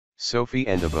Sophie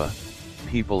Ndaba,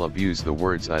 people abuse the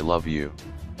words I love you.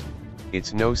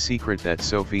 It's no secret that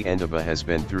Sophie Ndaba has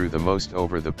been through the most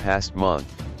over the past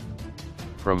month.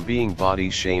 From being body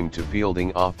shamed to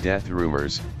fielding off death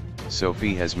rumors,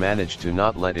 Sophie has managed to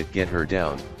not let it get her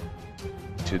down.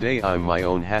 Today I'm my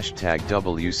own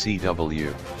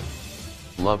 #WCW.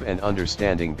 Love and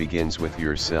understanding begins with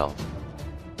yourself.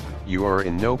 You are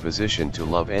in no position to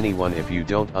love anyone if you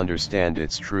don't understand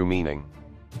its true meaning.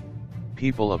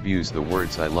 People abuse the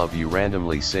words I love you,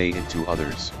 randomly say it to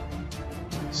others.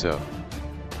 So,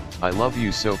 I love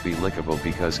you Sophie Lichaba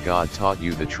because God taught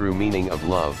you the true meaning of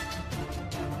love.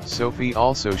 Sophie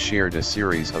also shared a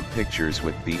series of pictures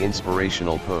with the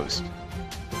inspirational post.